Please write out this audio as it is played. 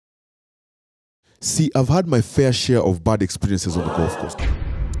See, I've had my fair share of bad experiences on the golf course.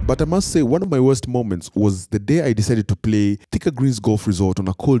 But I must say, one of my worst moments was the day I decided to play Thicker Greens Golf Resort on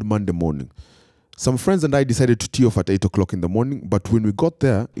a cold Monday morning. Some friends and I decided to tee off at 8 o'clock in the morning, but when we got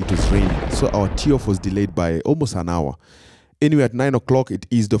there, it was raining, so our tee off was delayed by almost an hour. Anyway, at 9 o'clock, it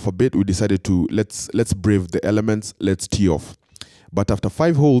eased off a bit. We decided to, let's brave the elements, let's tee off. But after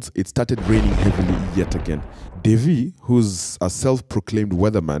 5 holes, it started raining heavily yet again. Devi, who's a self-proclaimed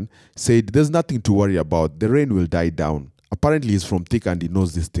weatherman, said there's nothing to worry about, the rain will die down. Apparently he's from Thika and he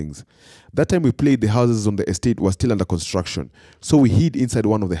knows these things. That time we played, the houses on the estate were still under construction, so we hid inside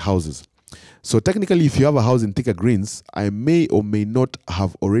one of the houses. So technically, if you have a house in Thicker Greens, I may or may not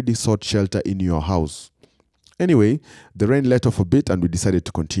have already sought shelter in your house. Anyway, the rain let off a bit and we decided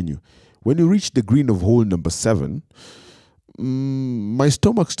to continue. When we reached the green of hole number 7, my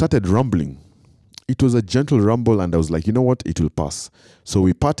stomach started rumbling. It was a gentle rumble and I was like, you know what, it will pass. So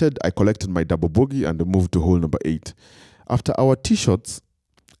we parted, I collected my double bogey and moved to hole number 8. After our tee shots,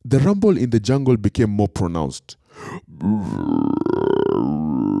 the rumble in the jungle became more pronounced.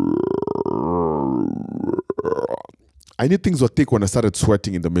 I knew things were thick when I started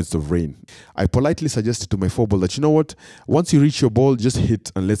sweating in the midst of rain. I politely suggested to my 4-ball that, you know what, once you reach your ball, just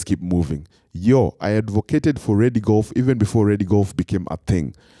hit and let's keep moving. I advocated for ready golf even before ready golf became a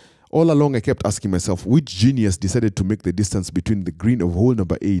thing. All along, I kept asking myself, which genius decided to make the distance between the green of hole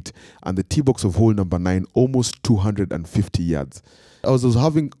number 8 and the tee box of hole number 9 almost 250 yards? I was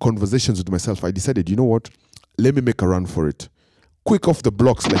having conversations with myself. I decided, you know what, let me make a run for it. Quick off the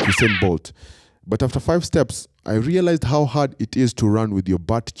blocks like Usain Bolt. But after 5 steps, I realized how hard it is to run with your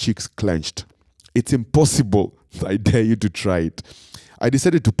butt cheeks clenched. It's impossible. I dare you to try it. I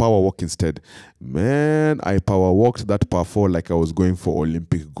decided to power walk instead. Man, I power walked that par 4 like I was going for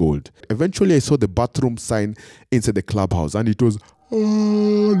Olympic gold. Eventually, I saw the bathroom sign inside the clubhouse and it was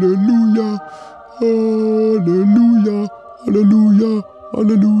Hallelujah, Hallelujah, Hallelujah,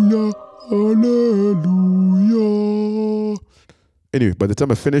 Hallelujah, Hallelujah. Anyway, by the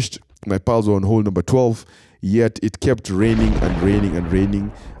time I finished, my pals were on hole number 12, yet it kept raining and raining and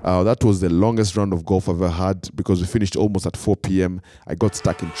raining. That was the longest round of golf I've ever had because we finished almost at 4 p.m. I got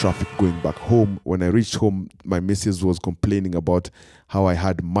stuck in traffic going back home. When I reached home, my missus was complaining about how I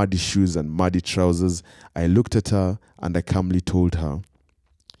had muddy shoes and muddy trousers. I looked at her and I calmly told her,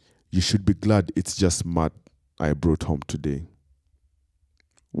 "You should be glad it's just mud I brought home today."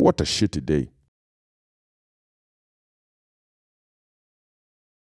 What a shitty day.